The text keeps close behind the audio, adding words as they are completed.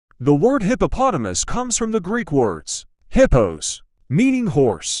The word hippopotamus comes from the Greek words hippos, meaning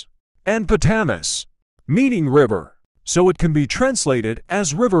horse, and potamus, meaning river, so it can be translated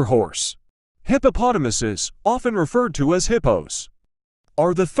as river horse. Hippopotamuses, often referred to as hippos,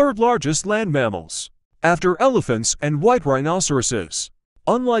 are the third largest land mammals, after elephants and white rhinoceroses.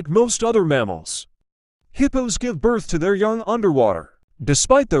 Unlike most other mammals, hippos give birth to their young underwater.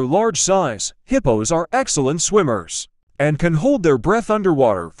 Despite their large size, hippos are excellent swimmers and can hold their breath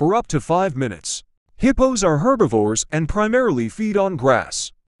underwater for up to 5 minutes. Hippos are herbivores and primarily feed on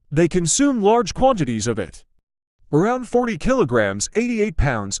grass. They consume large quantities of it, around 40 kilograms, 88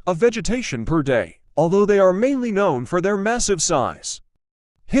 pounds of vegetation per day, although they are mainly known for their massive size.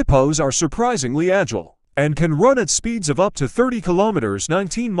 Hippos are surprisingly agile and can run at speeds of up to 30 kilometers,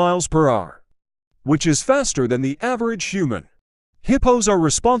 19 miles per hour, which is faster than the average human. Hippos are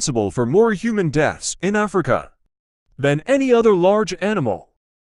responsible for more human deaths in Africa than any other large animal.